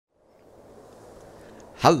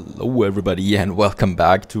Hello everybody and welcome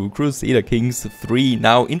back to Crusader Kings 3.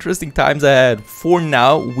 Now, interesting times ahead. For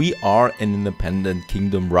now, we are an independent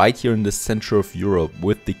kingdom right here in the center of Europe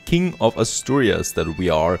with the King of Asturias that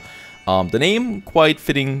we are. The name, quite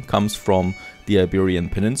fitting, comes from the Iberian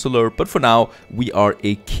Peninsula, but for now we are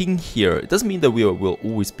a king here. It doesn't mean that we will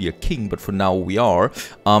always be a king, but for now we are.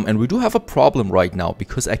 And we do have a problem right now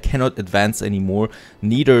because I cannot advance anymore,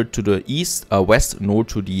 neither to the east, west, nor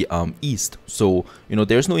to the east. So, you know,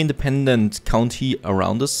 there's no independent county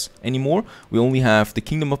around us anymore. We only have the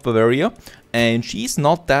Kingdom of Bavaria, and she's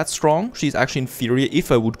not that strong. She's actually inferior.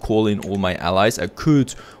 If I would call in all my allies, I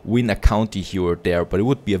could win a county here or there, but it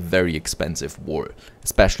would be a very expensive war,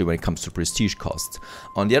 especially when it comes to prestige costs.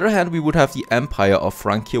 On the other hand, we would have the Empire of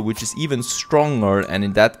Francia, which is even stronger, and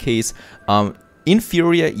in that case,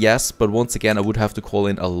 inferior, yes, but once again, I would have to call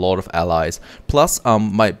in a lot of allies. Plus,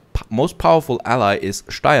 my most powerful ally is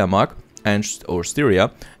Steiermark, or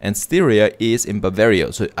Styria, and Styria is in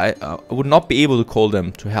Bavaria, so I would not be able to call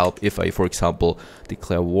them to help if I, for example,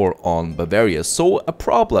 declare war on Bavaria. So a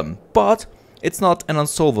problem, but it's not an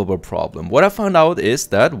unsolvable problem. What I found out is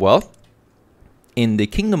that, well, in the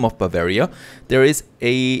Kingdom of Bavaria, there is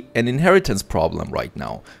an inheritance problem right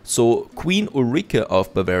now. So Queen Ulrike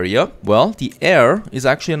of Bavaria, well, the heir is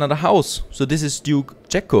actually another house. So this is Duke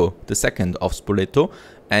Cecco II of Spoleto,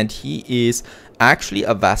 and he is actually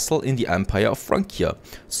a vassal in the Empire of Francia.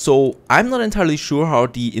 So I'm not entirely sure how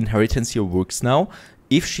the inheritance here works now.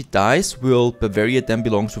 If she dies, will Bavaria then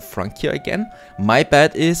belong to Francia again? My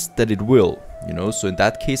bet is that it will. You know, so in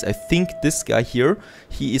that case, I think this guy here,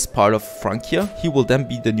 he is part of Francia. He will then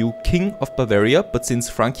be the new king of Bavaria, but since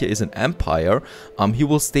Francia is an empire, he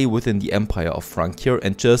will stay within the Empire of Francia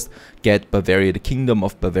and just get Bavaria, the Kingdom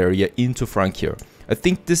of Bavaria, into Francia. I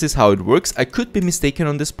think this is how it works. I could be mistaken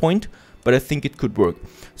on this point, but I think it could work.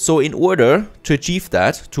 So in order to achieve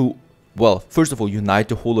that, to, well, first of all, unite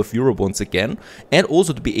the whole of Europe once again, and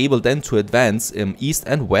also to be able then to advance east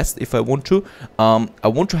and west if I want to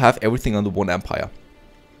have everything under one empire.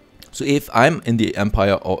 So if I'm in the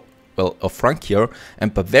Empire of, well, of Francia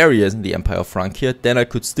and Bavaria is in the Empire of Francia, then I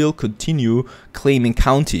could still continue claiming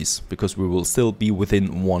counties because we will still be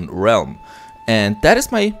within one realm. And that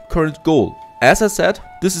is my current goal. As I said,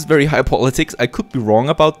 this is very high politics. I could be wrong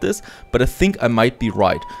about this, but I think I might be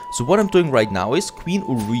right. So what I'm doing right now is Queen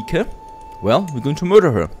Ulrike, well, we're going to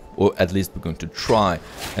murder her. Or at least we're going to try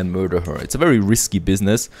and murder her. It's a very risky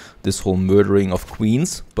business, this whole murdering of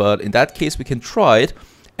queens. But in that case, we can try it.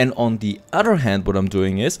 And on the other hand, what I'm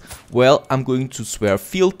doing is, well, I'm going to swear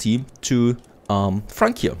fealty to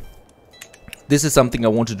Francia. This is something I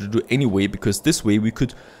wanted to do anyway, because this way we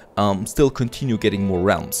could still continue getting more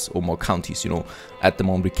realms or more counties, you know. At the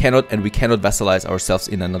moment we cannot vassalize ourselves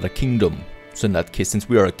in another kingdom. So in that case, since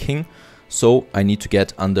we are a king, so I need to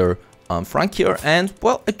get under Francia, and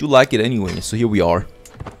well, I do like it anyway, so here we are.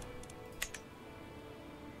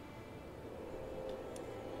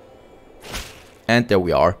 And there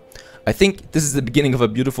we are. I think this is the beginning of a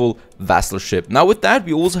beautiful vassalship. Now with that,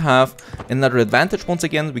 we also have another advantage. Once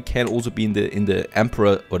again, we can also be in the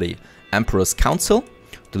Emperor or the Emperor's Council,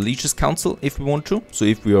 the Liege's Council if we want to. So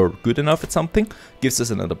if we are good enough at something, gives us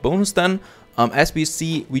another bonus then. As we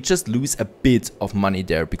see, we just lose a bit of money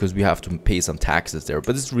there because we have to pay some taxes there,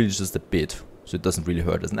 but it's really just a bit, so it doesn't really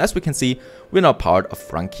hurt us. And as we can see, we're now part of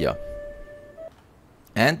Francia.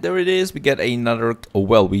 And there it is, we get another, oh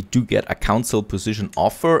well, we do get a council position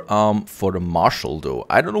offer for the marshal though.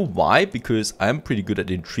 I don't know why, because I'm pretty good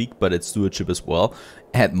at intrigue, but at stewardship as well.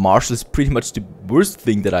 And marshal is pretty much the worst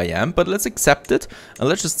thing that I am, but let's accept it. And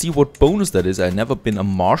let's just see what bonus that is. I've never been a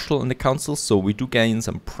marshal in the council, so we do gain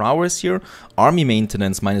some prowess here. Army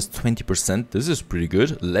maintenance minus 20%, this is pretty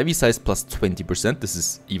good. Levy size plus 20%, this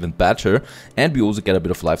is even better. And we also get a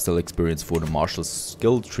bit of lifestyle experience for the marshal's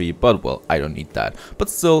skill tree, but well, I don't need that. But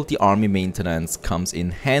still, the army maintenance comes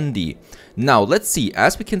in handy. Now, let's see.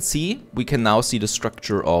 As we can see, we can now see the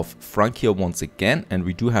structure of Francia once again, and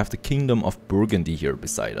we do have the Kingdom of Burgundy here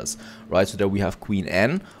beside us, right? So there we have Queen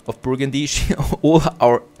Anne of Burgundy. All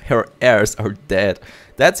her heirs are dead.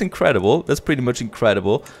 That's incredible. That's pretty much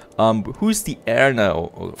incredible. Who's the heir now?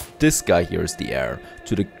 Oh, this guy here is the heir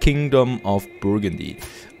to the Kingdom of Burgundy.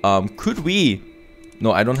 Could we...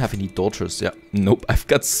 No, I don't have any daughters. Yeah, nope. I've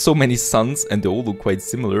got so many sons and they all look quite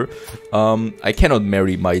similar. I cannot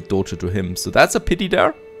marry my daughter to him, so that's a pity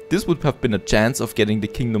there. This would have been a chance of getting the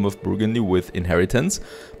Kingdom of Burgundy with inheritance.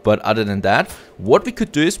 But other than that, what we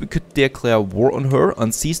could do is we could declare war on her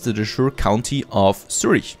and seize the de jure county of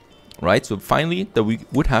Zurich. Right, so finally that we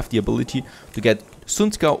would have the ability to get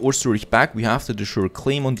Sundgau or Zurich back. We have the de jure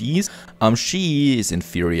claim on these. She is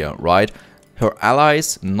inferior, right? Her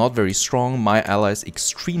allies, not very strong. My allies,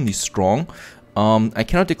 extremely strong. I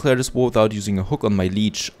cannot declare this war without using a hook on my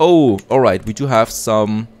liege. Oh, alright, we do have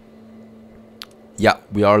some... Yeah,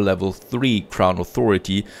 we are level 3 crown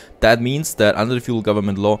authority. That means that under the feudal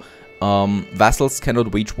government law, vassals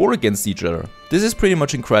cannot wage war against each other. This is pretty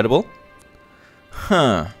much incredible.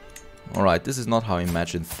 Huh. Alright, this is not how I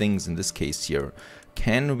imagine things in this case here.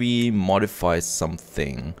 Can we modify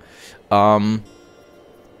something?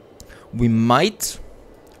 We might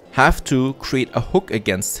have to create a hook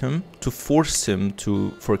against him to force him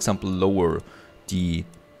to, for example, lower the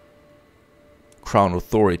crown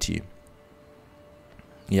authority.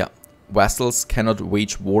 Yeah, vassals cannot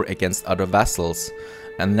wage war against other vassals.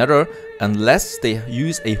 Another, unless they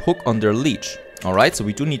use a hook on their liege. Alright, so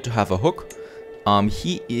we do need to have a hook.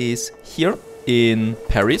 He is here in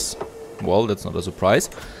Paris. Well, that's not a surprise.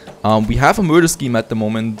 We have a murder scheme at the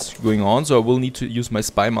moment going on, so I will need to use my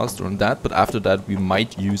spy master on that. But after that, we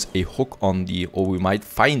might use a hook on the, or we might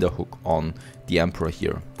find a hook on the emperor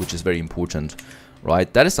here, which is very important.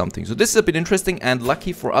 Right, that is something. So this is a bit interesting, and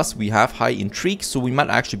lucky for us, we have high intrigue, so we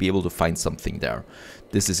might actually be able to find something there.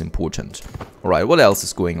 This is important. Alright, what else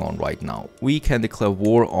is going on right now? We can declare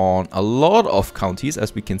war on a lot of counties,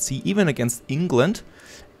 as we can see, even against England.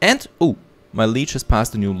 And, oh, my liege has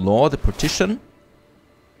passed a new law, the partition.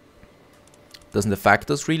 Doesn't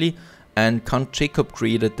affect us really. And Count Jacob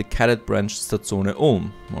created the cadet branch Stadtzone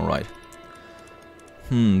Ulm. Alright.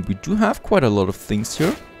 We do have quite a lot of things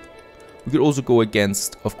here. We could also go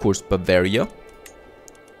against, of course, Bavaria.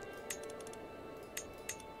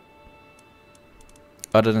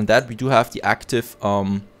 Other than that, we do have the active,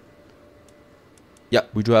 yeah,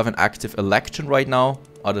 we do have an active election right now.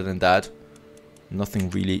 Other than that,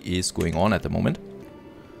 nothing really is going on at the moment.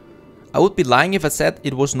 I would be lying if I said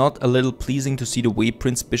it was not a little pleasing to see the way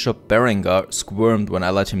Prince Bishop Berengar squirmed when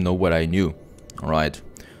I let him know what I knew. Alright.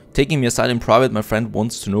 Taking me aside in private, my friend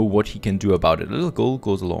wants to know what he can do about it. A little gold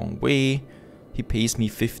goes a long way. He pays me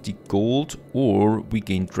 50 gold, or we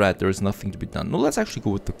gain dread. There is nothing to be done. No, let's actually go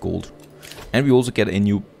with the gold. And we also get a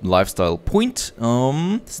new lifestyle point.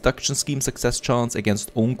 Seduction scheme success chance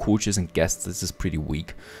against own coaches and guests. This is pretty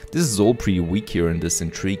weak. This is all pretty weak here in this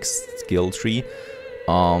intrigue skill tree.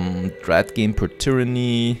 Dread gain per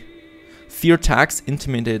tyranny. Fear tax,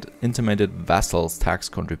 intimidated vassals tax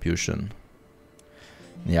contribution.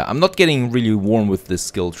 Yeah, I'm not getting really warm with this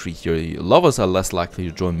skill tree here. Lovers are less likely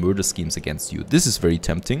to join murder schemes against you. This is very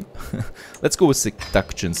tempting. Let's go with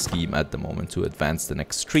seduction scheme at the moment to advance the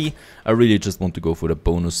next tree. I really just want to go for the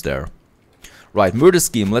bonus there. Right, murder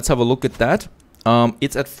scheme. Let's have a look at that.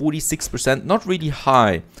 It's at 46%, not really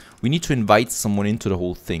high. We need to invite someone into the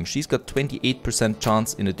whole thing. She's got 28%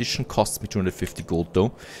 chance. In addition, costs me 250 gold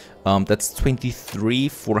though. That's 23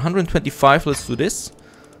 for 125. Let's do this.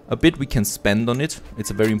 A bit we can spend on it.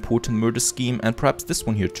 It's a very important murder scheme, and perhaps this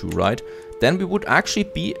one here too, right? Then we would actually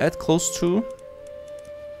be at close to...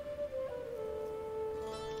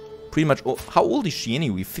 pretty much... Oh, how old is she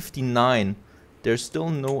anyway? 59. There's still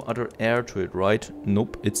no other heir to it, right?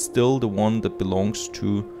 Nope, it's still the one that belongs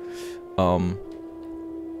to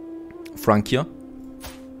Francia.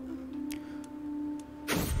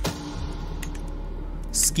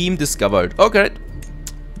 Scheme discovered. Okay.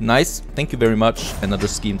 Nice, thank you very much. Another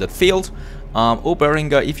scheme that failed. Oh,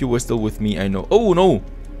 Berengar, if you were still with me, I know. Oh, no!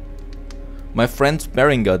 My friend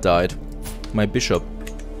Berengar died. My bishop.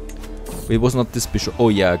 It was not this bishop. Oh,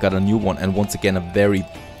 yeah, I got a new one. And once again, a very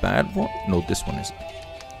bad one. No, this one is.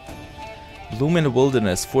 Bloom in the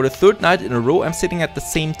Wilderness. For the third night in a row, I'm sitting at the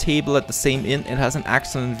same table at the same inn. It has an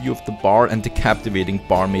excellent view of the bar and the captivating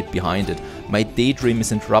barmaid behind it. My daydream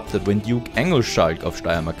is interrupted when Duke Engelschalk of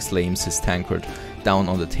Steiermark slams his tankard down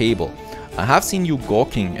on the table. I have seen you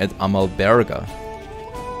gawking at Amalberga.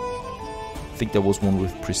 I think there was one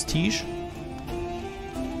with prestige.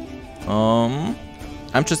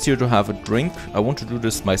 I'm just here to have a drink. I want to do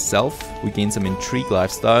this myself. We gain some intrigue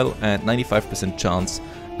lifestyle and 95% chance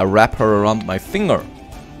I wrap her around my finger.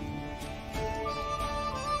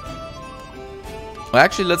 Well,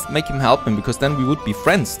 actually, let's make him help him, because then we would be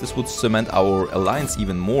friends. This would cement our alliance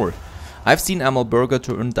even more. I've seen Amalberga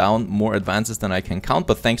turn down more advances than I can count,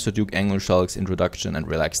 but thanks to Duke Engelschalk's introduction and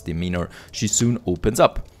relaxed demeanor, she soon opens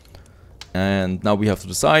up. And now we have to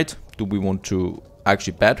decide, do we want to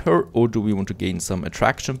actually bet her, or do we want to gain some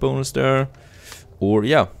attraction bonus there? Or,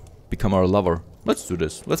 yeah, become our lover. Let's do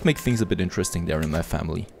this. Let's make things a bit interesting there in my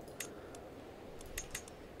family.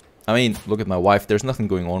 I mean, look at my wife. There's nothing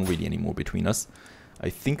going on really anymore between us. I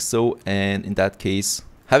think so, and in that case...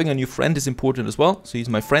 having a new friend is important as well. So he's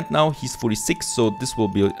my friend now. He's 46, so this will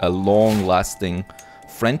be a long-lasting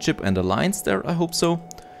friendship and alliance there. I hope so.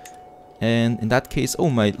 And in that case, oh,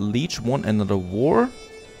 my liege won another war,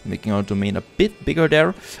 making our domain a bit bigger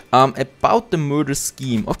there. About the murder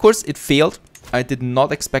scheme, of course it failed. I did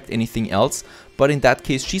not expect anything else, but in that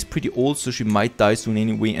case she's pretty old, so she might die soon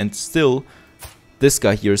anyway, and still this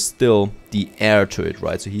guy here is still the heir to it,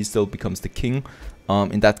 right? So he still becomes the king.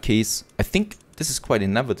 In that case, I think this is quite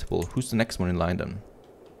inevitable. Who's the next one in line then?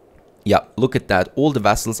 Yeah, look at that. All the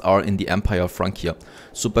vassals are in the Empire of Francia.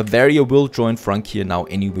 So Bavaria will join Francia now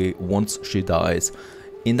anyway once she dies.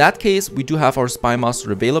 In that case, we do have our spy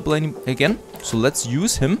master available again. So let's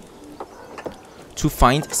use him to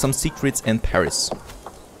find some secrets in Paris.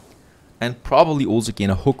 And probably also gain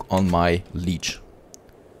a hook on my liege.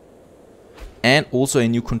 And also a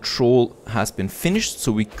new control has been finished.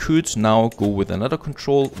 So we could now go with another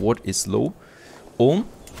control. What is low? Ulm.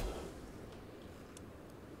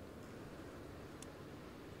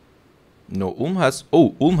 No,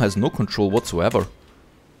 Ulm has no control whatsoever.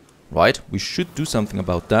 Right, we should do something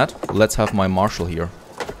about that. Let's have my marshal here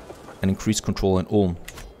and increase control in Ulm.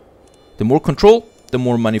 The more control, the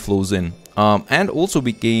more money flows in. And also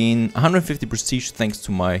we gain 150 prestige thanks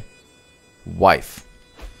to my wife.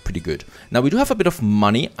 Pretty good. Now we do have a bit of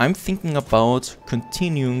money. I'm thinking about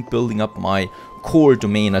continuing building up my core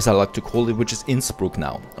domain, as I like to call it, which is Innsbruck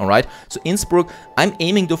now. Alright, so Innsbruck, I'm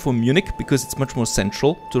aiming though for Munich because it's much more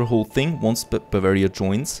central to the whole thing once Bavaria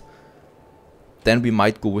joins. Then we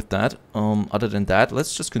might go with that. Other than that,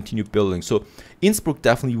 let's just continue building. So Innsbruck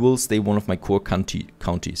definitely will stay one of my core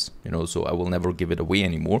counties, you know, so I will never give it away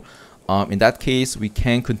anymore. In that case, we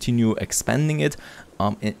can continue expanding it,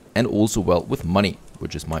 and also, well, with money,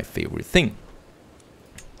 which is my favorite thing.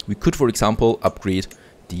 We could, for example, upgrade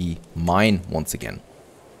the mine once again.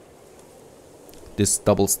 This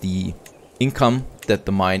doubles the income that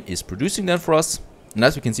the mine is producing then for us. And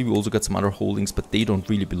as we can see, we also got some other holdings, but they don't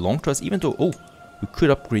really belong to us, even though, oh, we could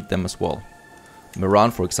upgrade them as well.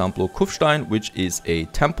 Meran, for example, Kufstein, which is a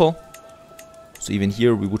temple. So even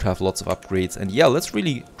here we would have lots of upgrades. And yeah, let's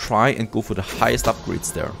really try and go for the highest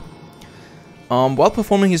upgrades there. While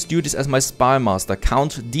performing his duties as my spy master,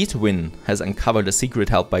 Count Dietwin has uncovered a secret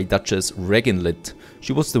held by Duchess Regenlit.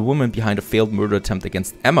 She was the woman behind a failed murder attempt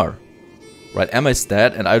against Emma. Right, Emma is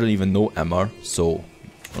dead and I don't even know Emma, so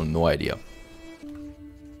no idea.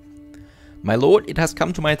 My lord, it has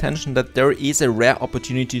come to my attention that there is a rare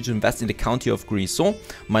opportunity to invest in the county of Grisons.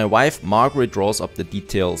 My wife Margaret draws up the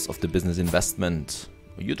details of the business investment.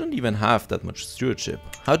 You don't even have that much stewardship.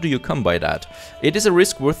 How do you come by that? It is a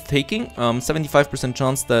risk worth taking. 75%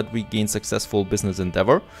 chance that we gain successful business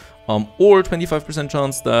endeavor. Or 25%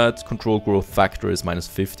 chance that control growth factor is minus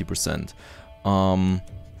 50%.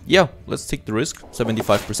 Yeah, let's take the risk.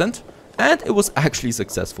 75%. And it was actually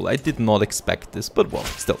successful. I did not expect this, but well,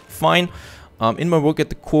 still fine. In my work at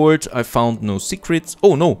the court, I found no secrets.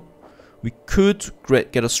 Oh no, we could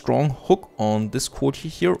get a strong hook on this court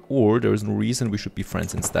here, or there is no reason we should be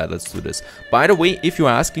friends instead. Let's do this. By the way, if you're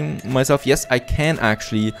asking myself, yes, I can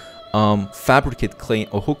actually fabricate claim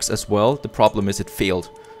or hooks as well. The problem is it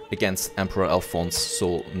failed against Emperor Alphonse,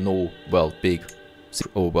 so no, well, big,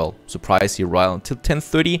 oh well, surprise here, right until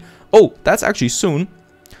 10:30. Oh, that's actually soon.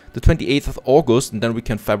 The 28th of August, and then we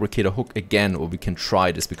can fabricate a hook again, or we can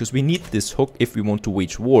try this, because we need this hook if we want to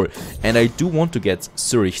wage war. And I do want to get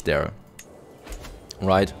Zurich there,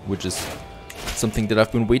 right, which is something that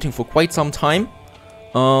I've been waiting for quite some time.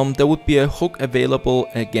 There would be a hook available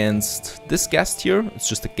against this guest here. It's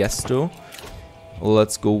just a guest though.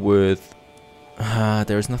 Let's go with,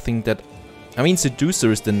 there's nothing that, I mean,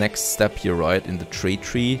 Seducer is the next step here, right, in the trade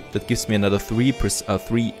tree. That gives me another 3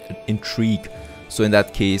 intrigue. So in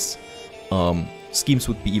that case, schemes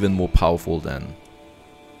would be even more powerful then.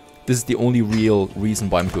 This is the only real reason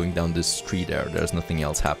why I'm going down this tree there. There's nothing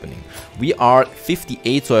else happening. We are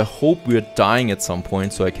 58, so I hope we're dying at some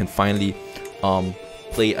point so I can finally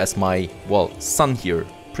play as my, well, son here,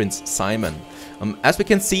 Prince Simon. As we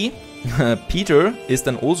can see, Peter is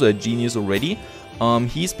then also a genius already.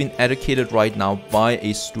 He's been educated right now by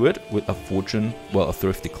a steward with a fortune, well, a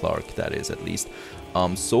thrifty clerk, that is at least.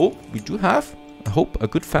 So we do have, I hope, a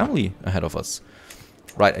good family ahead of us.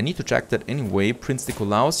 Right, I need to check that anyway. Prince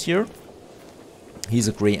Nikolaus here. He's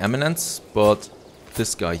a Grey Eminence, but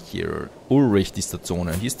this guy here, Ulrich die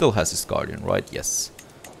Stazzone, he still has his guardian, right? Yes.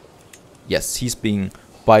 Yes, he's being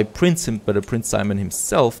by Prince Simon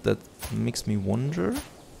himself. That makes me wonder.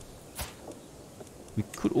 We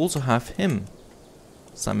could also have him.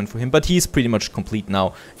 Simon for him, but he's pretty much complete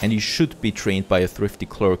now, and he should be trained by a thrifty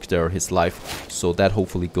clerk there his life, so that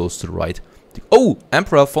hopefully goes to the right. Oh,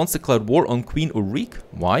 Emperor Alphonse declared war on Queen Ulrike.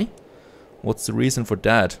 Why? What's the reason for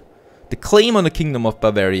that? The claim on the Kingdom of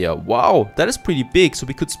Bavaria. Wow, that is pretty big, so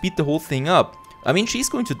we could speed the whole thing up. I mean, she's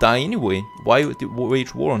going to die anyway. Why would they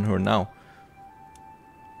wage war on her now?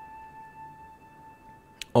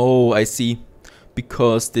 Oh, I see.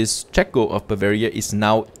 Because this Czecho of Bavaria is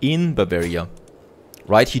now in Bavaria.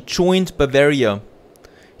 Right? He joined Bavaria.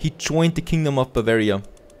 He joined the Kingdom of Bavaria.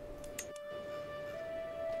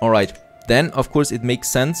 Alright. Then, of course, it makes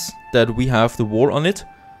sense that we have the war on it.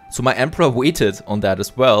 So my emperor waited on that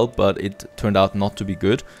as well, but it turned out not to be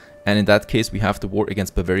good. And in that case, we have the war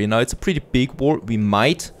against Bavaria now. It's a pretty big war. We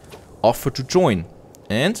might offer to join.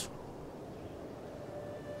 And...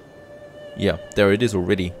 yeah, there it is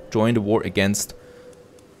already. Join the war against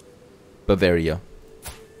Bavaria.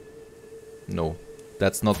 No,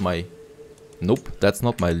 that's not my... nope, that's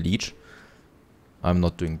not my liege. I'm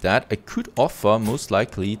not doing that. I could offer, most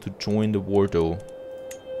likely, to join the war though.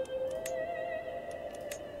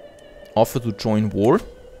 Offer to join war.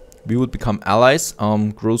 We would become allies.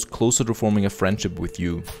 Grows closer to forming a friendship with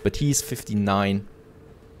you. But he is 59.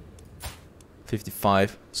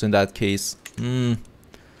 55. So in that case...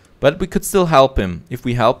 but we could still help him. If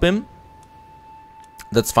we help him,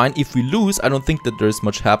 that's fine. If we lose, I don't think that there's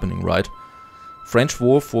much happening, right? French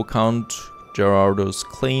war for Count Gerardo's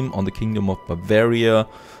claim on the Kingdom of Bavaria.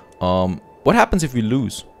 What happens if we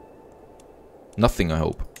lose? Nothing, I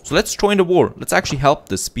hope. So let's join the war. Let's actually help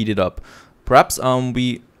this, speed it up. Perhaps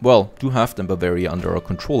we, well, do have the Bavaria under our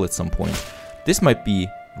control at some point. This might be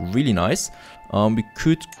really nice. We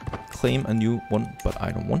could claim a new one, but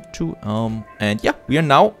I don't want to. And yeah, we are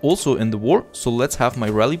now also in the war. So let's have my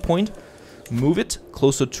rally point. Move it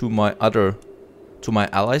closer to my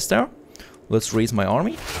allies there. Let's raise my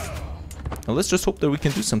army. Now let's just hope that we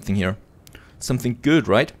can do something here. Something good,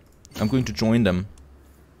 right? I'm going to join them.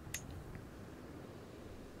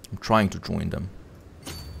 I'm trying to join them.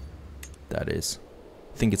 That is.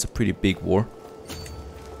 I think it's a pretty big war.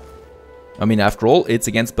 I mean, after all, it's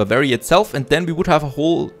against Bavaria itself, and then we would have a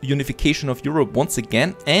whole unification of Europe once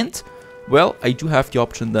again. And, well, I do have the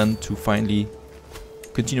option then to finally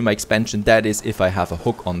continue my expansion. That is, if I have a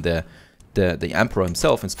hook on the emperor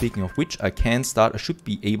himself. And speaking of which, I can start. I should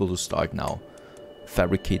be able to start now.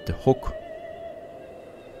 Fabricate the hook.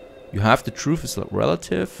 You have the truth is a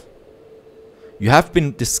relative. You have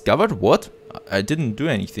been discovered? What? I didn't do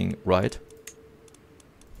anything, right?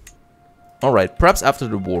 Alright, perhaps after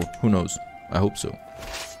the war. Who knows? I hope so.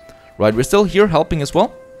 Right, we're still here helping as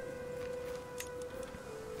well.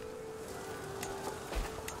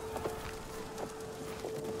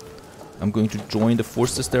 I'm going to join the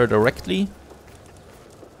forces there directly.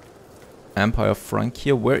 Empire of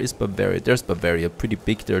Francia. Where is Bavaria? There's Bavaria. Pretty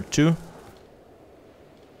big there too.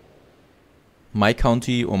 My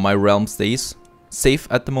county or my realm stays safe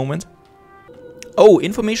at the moment. Oh,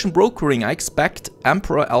 information brokering. I expect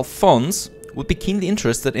Emperor Alphonse would be keenly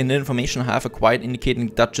interested in the information I have acquired indicating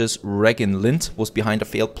Duchess Reginlind was behind a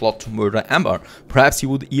failed plot to murder Amber. Perhaps he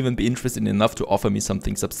would even be interested enough to offer me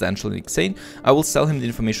something substantial and insane. I will sell him the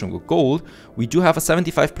information with gold. We do have a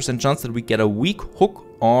 75% chance that we get a weak hook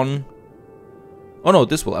on... oh no,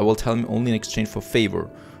 this will. I will tell him only in exchange for favor.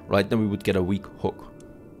 Right, then we would get a weak hook.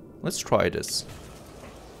 Let's try this.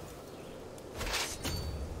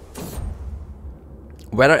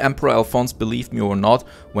 Whether Emperor Alphonse believed me or not,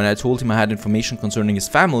 when I told him I had information concerning his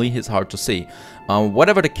family, it's hard to say.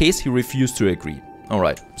 Whatever the case, he refused to agree.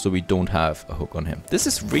 Alright, so we don't have a hook on him. This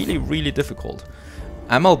is really, really difficult.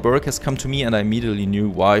 Amal Burke has come to me and I immediately knew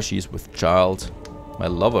why she is with child. My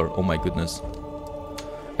lover, oh my goodness.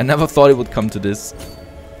 I never thought it would come to this.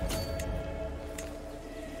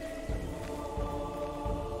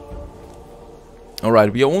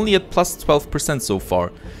 Alright, we are only at plus 12% so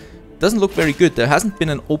far. Doesn't look very good. There hasn't been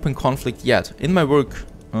an open conflict yet. In my work,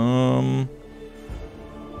 no.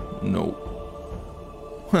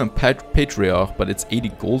 Patriarch, but it's 80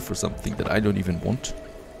 gold for something that I don't even want.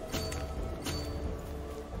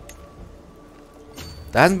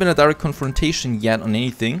 There hasn't been a direct confrontation yet on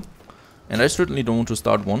anything. And I certainly don't want to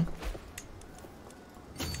start one.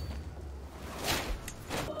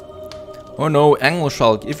 Oh no,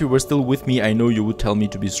 Engelschalk, if you were still with me, I know you would tell me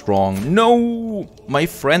to be strong. No! My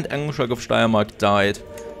friend Engelschalk of Steiermark died.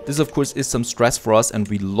 This, of course, is some stress for us, and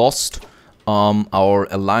we lost our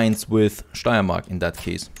alliance with Steiermark in that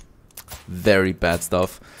case. Very bad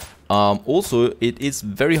stuff. Also, it is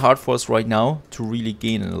very hard for us right now to really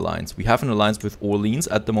gain an alliance. We have an alliance with Orleans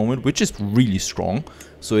at the moment, which is really strong.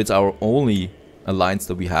 So it's our only alliance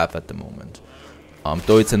that we have at the moment.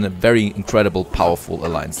 Though it's a very incredible, powerful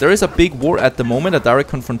alliance. There is a big war at the moment, a direct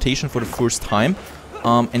confrontation for the first time.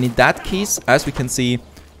 And in that case, as we can see,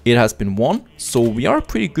 It has been won, so we are a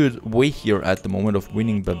pretty good way here at the moment of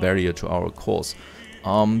winning Bavaria to our cause.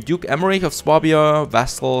 Duke Emmerich of Swabia,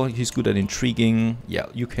 vassal, he's good at intriguing. Yeah,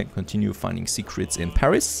 you can continue finding secrets in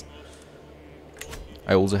Paris.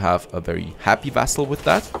 I also have a very happy vassal with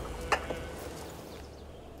that.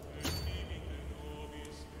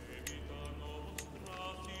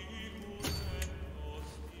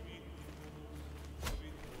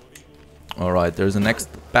 Alright, there's a next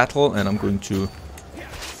battle and I'm going to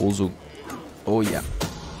also... Oh yeah.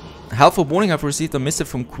 Helpful warning, I've received a missive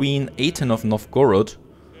from Queen Aten of Novgorod.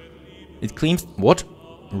 It claims... What?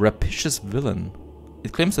 Rapacious villain.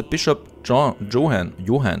 It claims that Bishop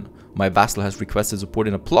Johann, my vassal, has requested support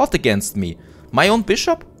in a plot against me. My own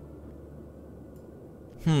bishop?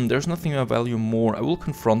 There's nothing I value more. I will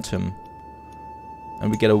confront him. And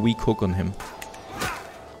we get a weak hook on him.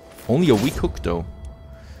 Only a weak hook though.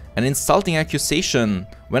 An insulting accusation.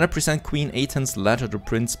 When I present Queen Aten's letter to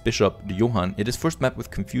Prince Bishop Johann, it is first met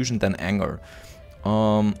with confusion, then anger.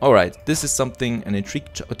 Alright, this is something, an intrigue,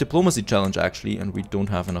 a diplomacy challenge actually, and we don't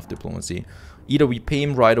have enough diplomacy. Either we pay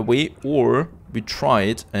him right away, or we try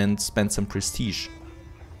it and spend some prestige.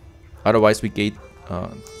 Otherwise we get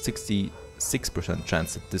 66%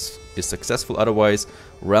 chance that this is successful, otherwise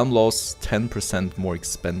realm loss 10% more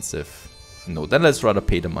expensive. No, then let's rather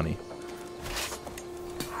pay the money.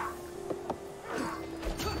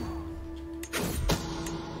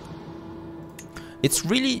 It's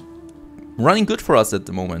really running good for us at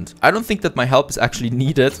the moment. I don't think that my help is actually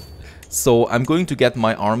needed. So I'm going to get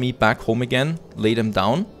my army back home again, lay them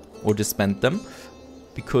down, or disband them.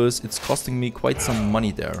 Because it's costing me quite some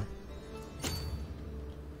money there.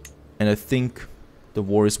 And I think the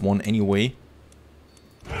war is won anyway.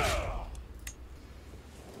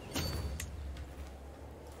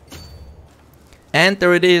 And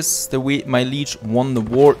there it is. My liege won the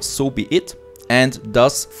war, so be it. And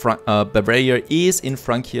thus Bavaria is in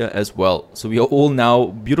Francia as well. So we are all now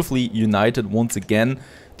beautifully united once again.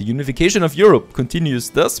 The unification of Europe continues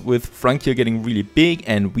thus, with Francia getting really big,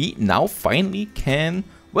 and we now finally can,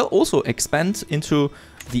 well, also expand into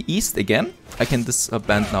the east again. I can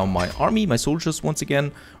disband now my army, my soldiers once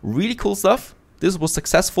again. Really cool stuff. This was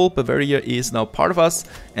successful. Bavaria is now part of us,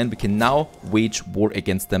 and we can now wage war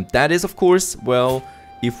against them. That is, of course, well,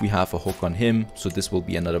 if we have a hook on him. So this will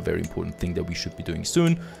be another very important thing that we should be doing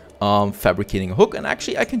soon. Fabricating a hook. And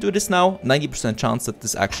actually I can do this now. 90% chance that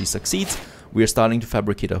this actually succeeds. We are starting to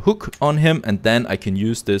fabricate a hook on him. And then I can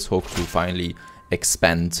use this hook to finally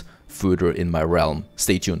expand further in my realm.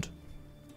 Stay tuned.